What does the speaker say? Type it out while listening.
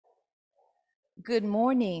Good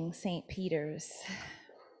morning, St. Peter's.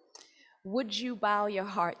 Would you bow your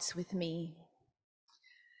hearts with me?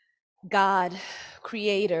 God,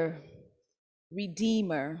 creator,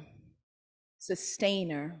 redeemer,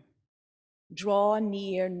 sustainer, draw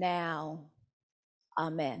near now.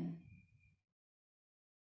 Amen.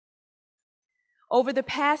 Over the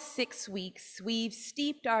past 6 weeks, we've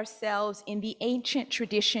steeped ourselves in the ancient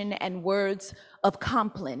tradition and words of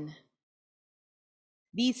Compline.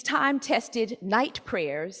 These time-tested night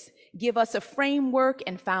prayers give us a framework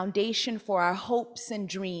and foundation for our hopes and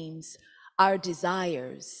dreams, our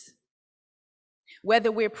desires.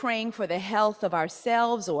 Whether we're praying for the health of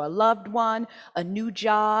ourselves or a loved one, a new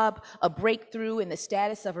job, a breakthrough in the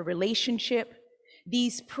status of a relationship,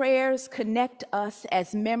 these prayers connect us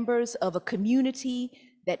as members of a community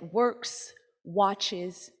that works,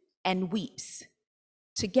 watches, and weeps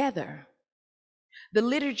together. The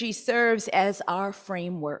liturgy serves as our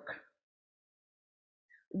framework.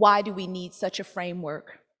 Why do we need such a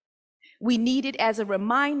framework? We need it as a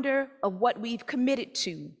reminder of what we've committed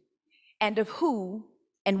to and of who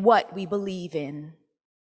and what we believe in.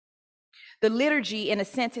 The liturgy, in a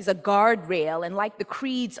sense, is a guardrail, and like the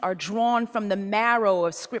creeds, are drawn from the marrow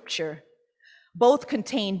of Scripture. Both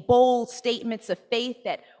contain bold statements of faith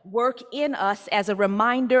that work in us as a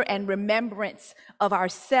reminder and remembrance of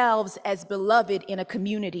ourselves as beloved in a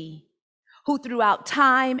community, who throughout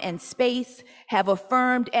time and space have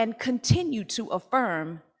affirmed and continue to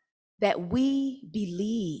affirm that we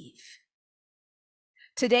believe.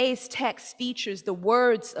 Today's text features the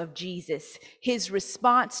words of Jesus, his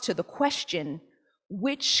response to the question,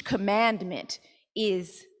 which commandment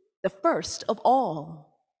is the first of all?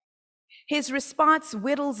 His response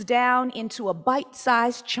whittles down into a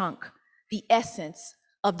bite-sized chunk, the essence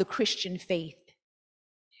of the Christian faith.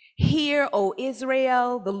 Hear, O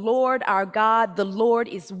Israel, the Lord our God, the Lord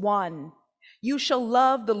is one. You shall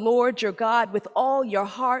love the Lord your God with all your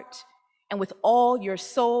heart and with all your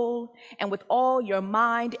soul and with all your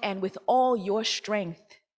mind and with all your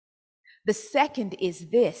strength. The second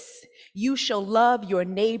is this, you shall love your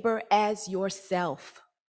neighbor as yourself.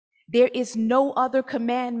 There is no other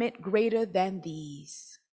commandment greater than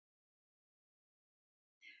these.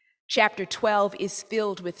 Chapter 12 is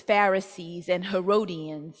filled with Pharisees and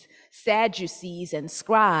Herodians, Sadducees and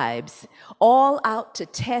scribes, all out to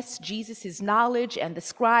test Jesus' knowledge, and the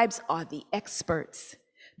scribes are the experts.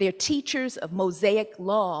 They're teachers of Mosaic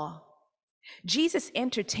law. Jesus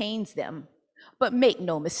entertains them, but make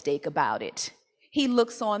no mistake about it. He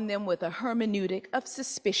looks on them with a hermeneutic of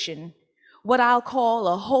suspicion, what I'll call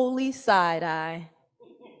a holy side eye.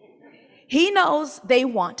 He knows they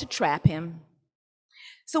want to trap him.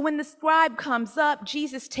 So when the scribe comes up,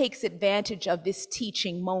 Jesus takes advantage of this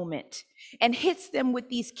teaching moment and hits them with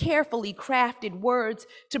these carefully crafted words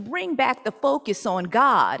to bring back the focus on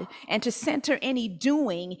God and to center any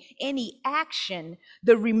doing, any action,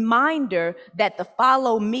 the reminder that the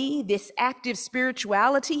follow me, this active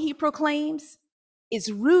spirituality he proclaims,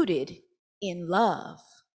 is rooted in love.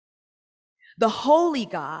 The holy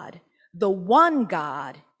God, the one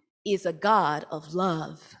God, is a God of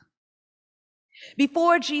love.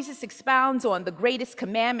 Before Jesus expounds on the greatest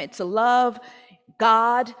commandment to love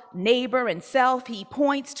God, neighbor, and self, he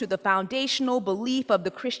points to the foundational belief of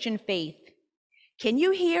the Christian faith. Can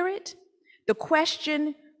you hear it? The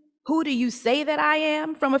question, who do you say that I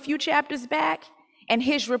am, from a few chapters back? And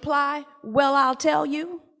his reply, well, I'll tell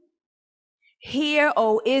you. Hear,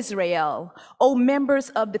 O Israel, O members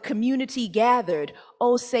of the community gathered,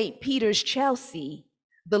 O St. Peter's Chelsea,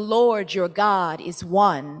 the Lord your God is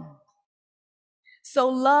one. So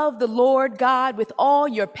love the Lord God with all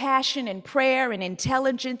your passion and prayer and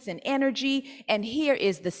intelligence and energy. And here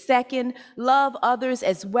is the second, love others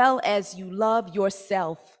as well as you love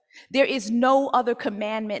yourself. There is no other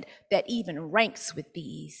commandment that even ranks with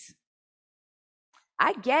these.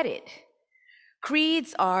 I get it.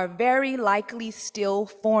 Creeds are very likely still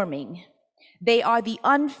forming. They are the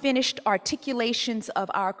unfinished articulations of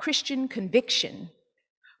our Christian conviction,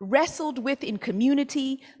 wrestled with in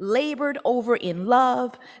community, labored over in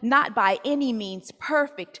love, not by any means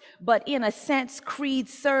perfect, but in a sense,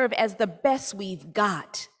 creeds serve as the best we've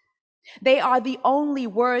got. They are the only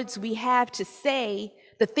words we have to say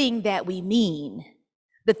the thing that we mean,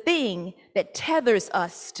 the thing that tethers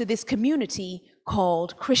us to this community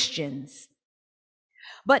called Christians.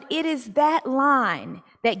 But it is that line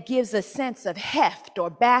that gives a sense of heft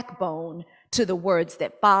or backbone to the words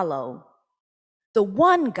that follow. The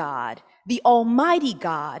one God, the Almighty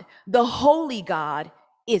God, the Holy God,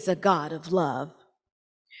 is a God of love.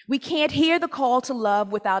 We can't hear the call to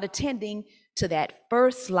love without attending to that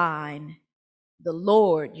first line, the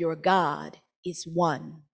Lord your God is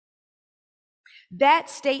one. That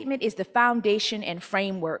statement is the foundation and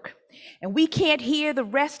framework. And we can't hear the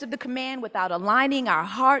rest of the command without aligning our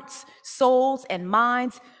hearts, souls, and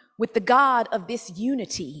minds with the God of this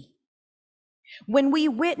unity. When we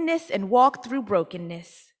witness and walk through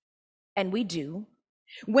brokenness, and we do,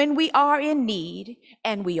 when we are in need,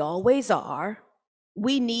 and we always are,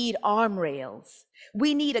 we need arm rails.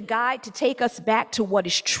 We need a guide to take us back to what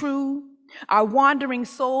is true. Our wandering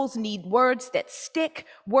souls need words that stick,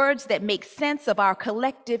 words that make sense of our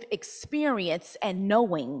collective experience and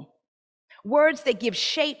knowing, words that give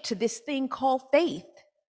shape to this thing called faith.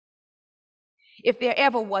 If there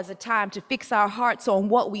ever was a time to fix our hearts on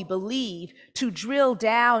what we believe, to drill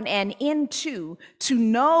down and into, to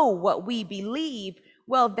know what we believe,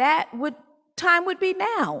 well, time would be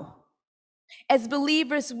now. As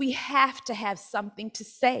believers, we have to have something to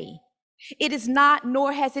say. It is not,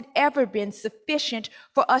 nor has it ever been, sufficient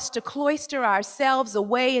for us to cloister ourselves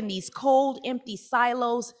away in these cold, empty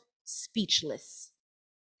silos, speechless.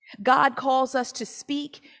 God calls us to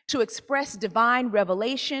speak, to express divine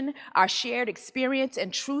revelation, our shared experience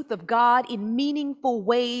and truth of God in meaningful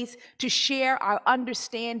ways, to share our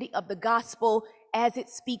understanding of the gospel as it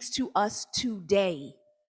speaks to us today.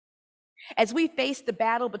 As we face the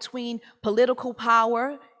battle between political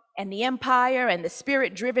power and the empire and the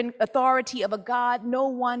spirit-driven authority of a God no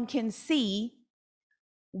one can see,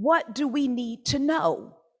 what do we need to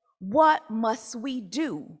know? What must we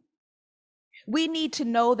do? We need to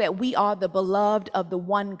know that we are the beloved of the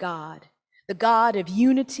one God, the God of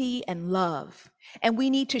unity and love. And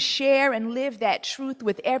we need to share and live that truth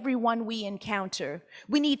with everyone we encounter.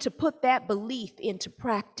 We need to put that belief into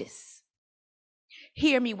practice.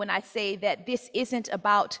 Hear me when I say that this isn't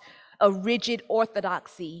about a rigid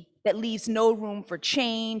orthodoxy that leaves no room for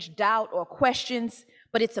change, doubt, or questions,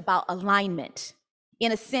 but it's about alignment.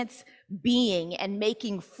 In a sense, being and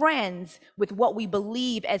making friends with what we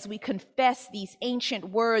believe as we confess these ancient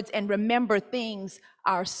words and remember things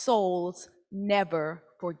our souls never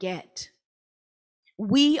forget.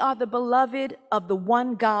 We are the beloved of the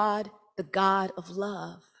one God, the God of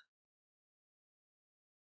love.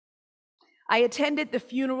 I attended the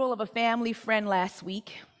funeral of a family friend last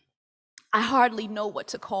week. I hardly know what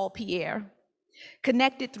to call Pierre.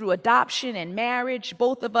 Connected through adoption and marriage,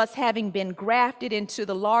 both of us having been grafted into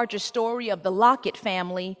the larger story of the Lockett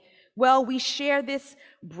family, well, we share this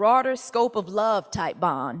broader scope of love type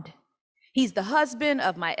bond. He's the husband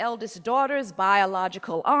of my eldest daughter's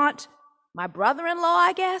biological aunt, my brother-in-law,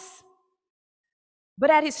 I guess. But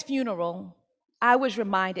at his funeral, I was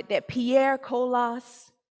reminded that Pierre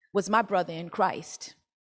Colas was my brother in Christ.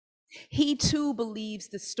 He too believes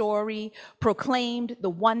the story, proclaimed the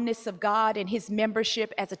oneness of God and his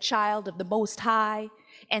membership as a child of the Most High,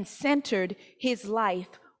 and centered his life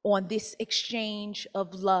on this exchange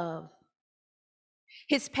of love.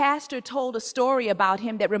 His pastor told a story about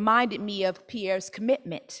him that reminded me of Pierre's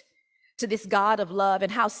commitment to this God of love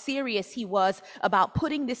and how serious he was about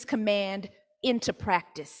putting this command into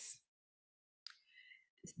practice.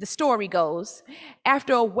 The story goes,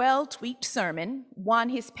 after a well-tweaked sermon, one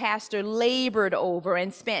his pastor labored over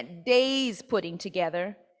and spent days putting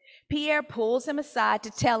together, Pierre pulls him aside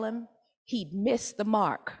to tell him he'd missed the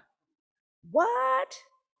mark. What?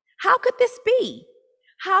 How could this be?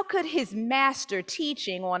 How could his master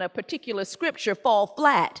teaching on a particular scripture fall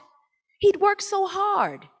flat? He'd worked so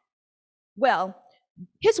hard. Well,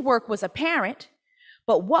 his work was apparent.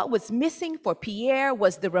 But what was missing for Pierre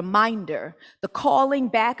was the reminder, the calling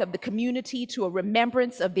back of the community to a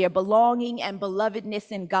remembrance of their belonging and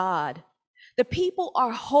belovedness in God. The people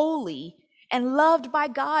are holy and loved by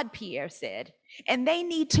God, Pierre said, and they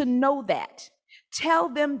need to know that. Tell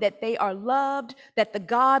them that they are loved, that the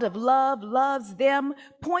God of love loves them.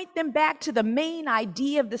 Point them back to the main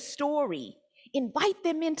idea of the story. Invite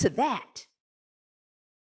them into that.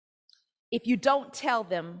 If you don't tell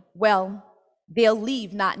them, well, they'll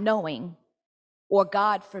leave not knowing, or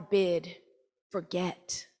God forbid,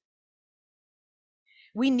 forget.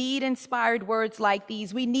 We need inspired words like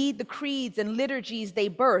these. We need the creeds and liturgies they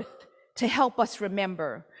birth to help us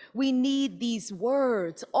remember. We need these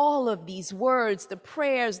words, all of these words, the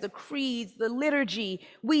prayers, the creeds, the liturgy.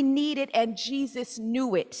 We need it, and Jesus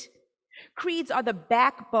knew it. Creeds are the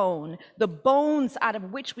backbone, the bones out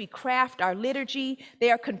of which we craft our liturgy.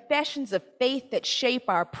 They are confessions of faith that shape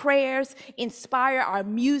our prayers, inspire our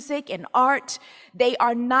music and art. They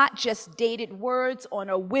are not just dated words on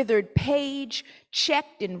a withered page,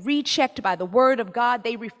 checked and rechecked by the word of God.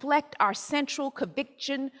 They reflect our central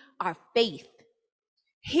conviction, our faith.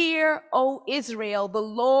 Hear, O Israel, the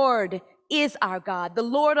Lord is our God, the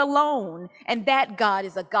Lord alone, and that God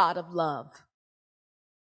is a God of love.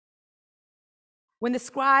 When the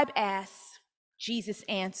scribe asks, Jesus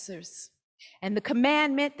answers. And the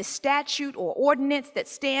commandment, the statute or ordinance that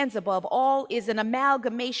stands above all is an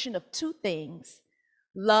amalgamation of two things: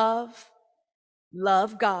 love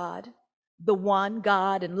God, the one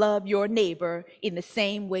God, and love your neighbor in the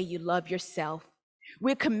same way you love yourself.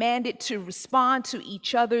 We're commanded to respond to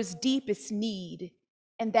each other's deepest need,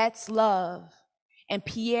 and that's love. And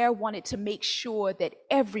Pierre wanted to make sure that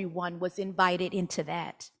everyone was invited into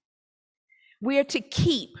that. We're to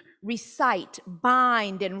keep, recite,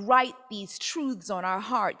 bind, and write these truths on our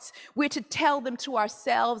hearts. We're to tell them to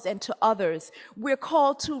ourselves and to others. We're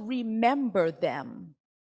called to remember them.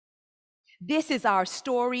 This is our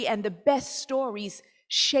story, and the best stories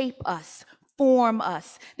shape us, form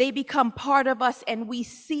us. They become part of us, and we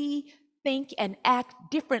see, think, and act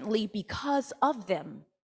differently because of them.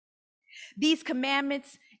 These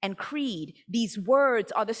commandments and creed, these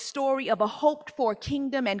words, are the story of a hoped-for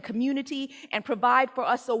kingdom and community, and provide for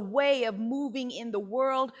us a way of moving in the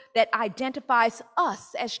world that identifies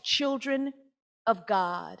us as children of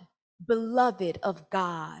God, beloved of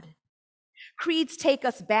God. Creeds take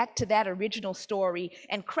us back to that original story,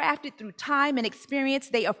 and crafted through time and experience,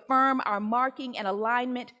 they affirm our marking and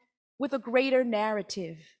alignment with a greater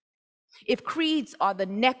narrative. If creeds are the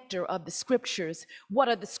nectar of the scriptures, what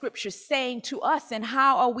are the scriptures saying to us, and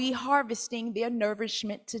how are we harvesting their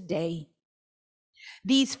nourishment today?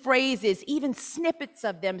 These phrases, even snippets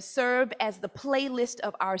of them, serve as the playlist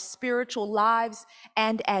of our spiritual lives,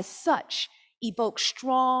 and as such, evoke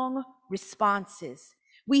strong responses.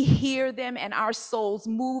 We hear them, and our souls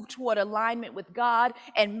move toward alignment with God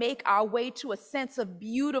and make our way to a sense of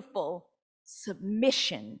beautiful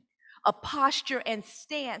submission, a posture and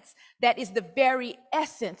stance that is the very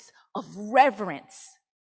essence of reverence.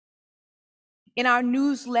 In our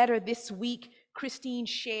newsletter this week, Christine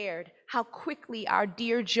shared how quickly our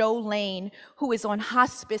dear Joe Lane, who is on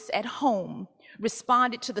hospice at home,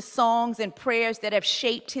 responded to the songs and prayers that have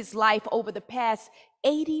shaped his life over the past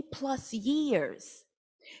 80+ years.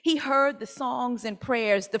 He heard the songs and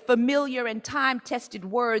prayers, the familiar and time-tested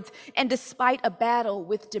words, and despite a battle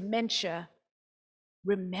with dementia,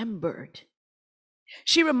 remembered.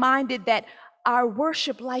 She reminded that our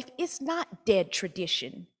worship life is not dead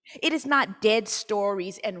tradition. It is not dead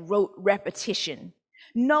stories and rote repetition.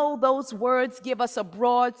 No, those words give us a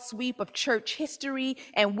broad sweep of church history,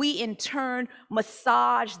 and we in turn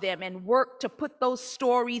massage them and work to put those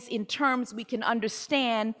stories in terms we can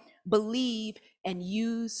understand, believe, and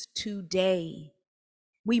use today.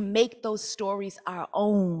 We make those stories our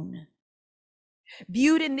own.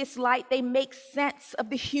 Viewed in this light, they make sense of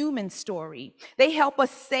the human story. They help us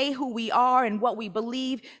say who we are and what we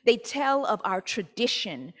believe. They tell of our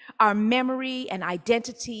tradition, our memory and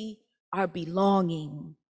identity, our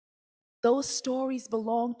belonging. Those stories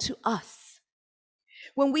belong to us.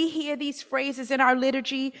 When we hear these phrases in our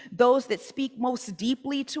liturgy, those that speak most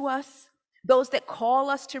deeply to us, those that call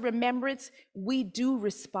us to remembrance, we do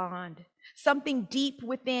respond. Something deep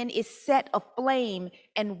within is set aflame,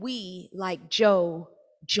 and we, like Joe,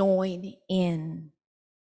 join in.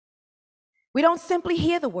 We don't simply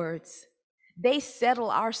hear the words. They settle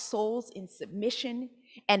our souls in submission,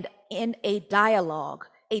 and in a dialogue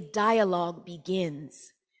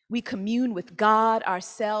begins. We commune with God,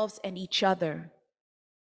 ourselves, and each other.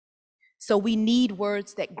 So we need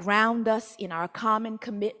words that ground us in our common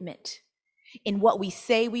commitment, in what we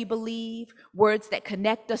say we believe, words that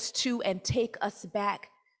connect us to and take us back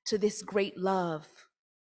to this great love.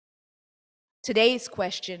 Today's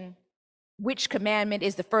question, which commandment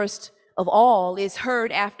is the first of all, is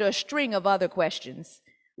heard after a string of other questions.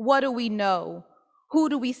 What do we know? Who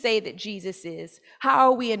do we say that Jesus is?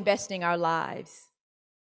 How are we investing our lives?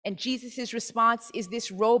 And Jesus' response is this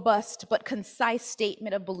robust but concise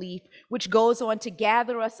statement of belief, which goes on to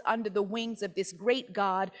gather us under the wings of this great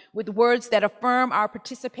God with words that affirm our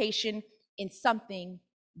participation in something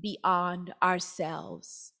beyond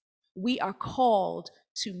ourselves. We are called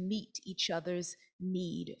to meet each other's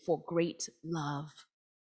need for great love.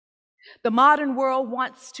 The modern world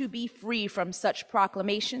wants to be free from such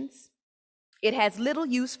proclamations. It has little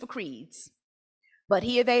use for creeds, but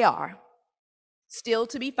here they are, still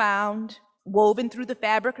to be found, woven through the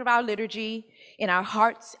fabric of our liturgy, in our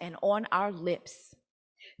hearts and on our lips.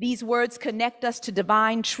 These words connect us to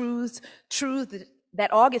divine truths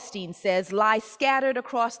that Augustine says lie scattered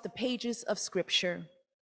across the pages of Scripture.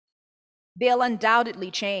 They'll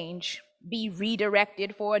undoubtedly change, be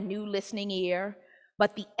redirected for a new listening ear,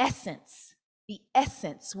 but the essence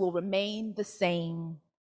will remain the same.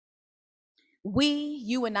 We,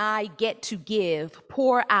 you and I, get to give,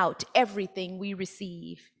 pour out everything we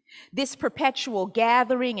receive. This perpetual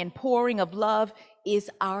gathering and pouring of love is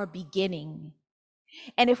our beginning.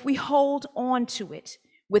 And if we hold on to it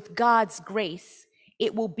with God's grace,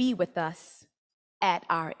 it will be with us at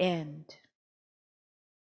our end.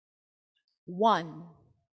 One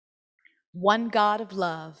God of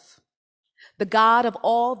love, the God of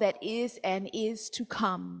all that is and is to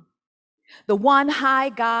come. The one high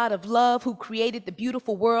God of love who created the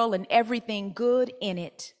beautiful world and everything good in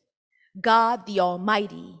it. God the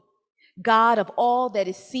Almighty, God of all that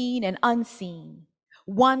is seen and unseen.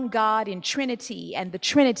 One God in Trinity and the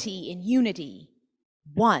Trinity in unity.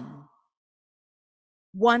 One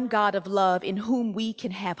God of love in whom we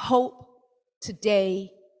can have hope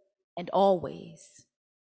today and always.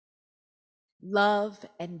 Love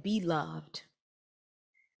and be loved.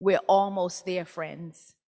 We're almost there,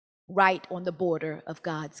 friends, right on the border of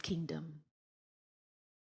God's kingdom.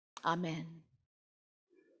 Amen.